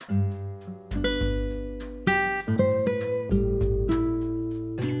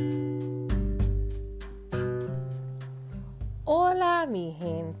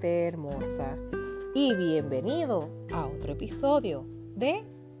hermosa y bienvenido a otro episodio de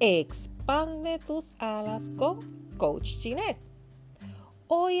Expande tus alas con Coach Ginette.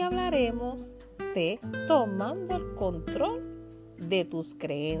 Hoy hablaremos de tomando el control de tus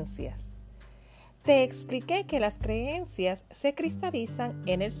creencias. Te expliqué que las creencias se cristalizan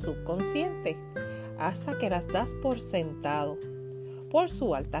en el subconsciente hasta que las das por sentado, por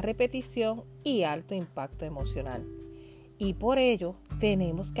su alta repetición y alto impacto emocional. Y por ello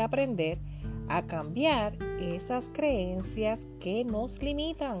tenemos que aprender a cambiar esas creencias que nos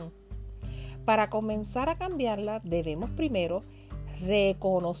limitan. Para comenzar a cambiarlas debemos primero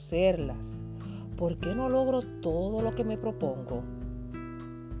reconocerlas. ¿Por qué no logro todo lo que me propongo?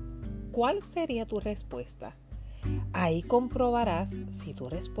 ¿Cuál sería tu respuesta? Ahí comprobarás si tu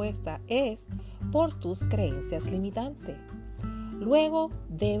respuesta es por tus creencias limitantes. Luego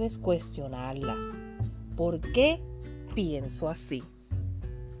debes cuestionarlas. ¿Por qué pienso así?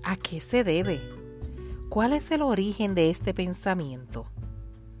 ¿A qué se debe? ¿Cuál es el origen de este pensamiento?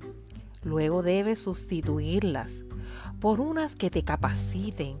 Luego debes sustituirlas por unas que te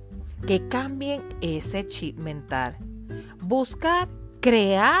capaciten, que cambien ese chip mental. Buscar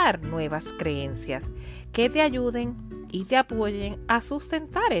crear nuevas creencias que te ayuden y te apoyen a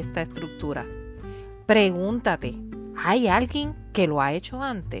sustentar esta estructura. Pregúntate, ¿hay alguien que lo ha hecho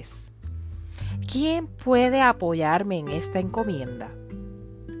antes? ¿Quién puede apoyarme en esta encomienda?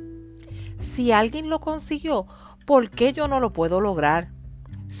 Si alguien lo consiguió, ¿por qué yo no lo puedo lograr?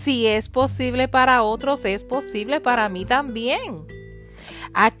 Si es posible para otros, es posible para mí también.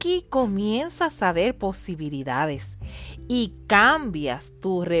 Aquí comienzas a ver posibilidades y cambias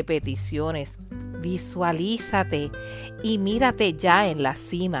tus repeticiones. Visualízate y mírate ya en la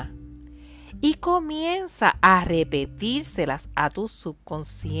cima. Y comienza a repetírselas a tu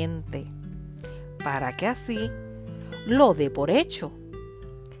subconsciente para que así lo dé por hecho.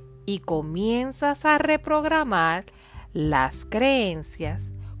 Y comienzas a reprogramar las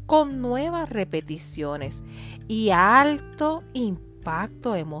creencias con nuevas repeticiones y alto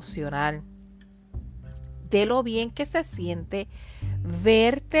impacto emocional. De lo bien que se siente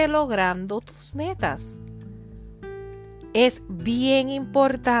verte logrando tus metas. Es bien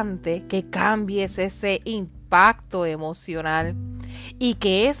importante que cambies ese impacto emocional y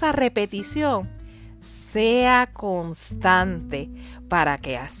que esa repetición sea constante para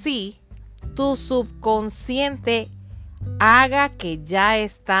que así tu subconsciente haga que ya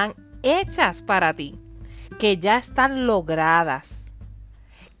están hechas para ti, que ya están logradas,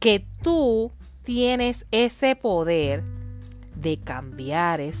 que tú tienes ese poder de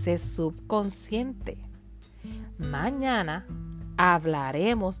cambiar ese subconsciente. Mañana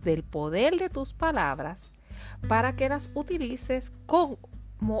hablaremos del poder de tus palabras para que las utilices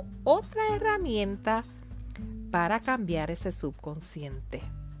como otra herramienta para cambiar ese subconsciente.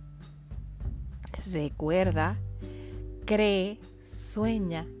 Recuerda, cree,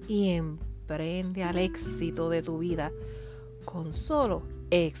 sueña y emprende al éxito de tu vida con solo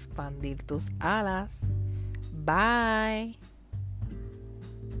expandir tus alas. Bye.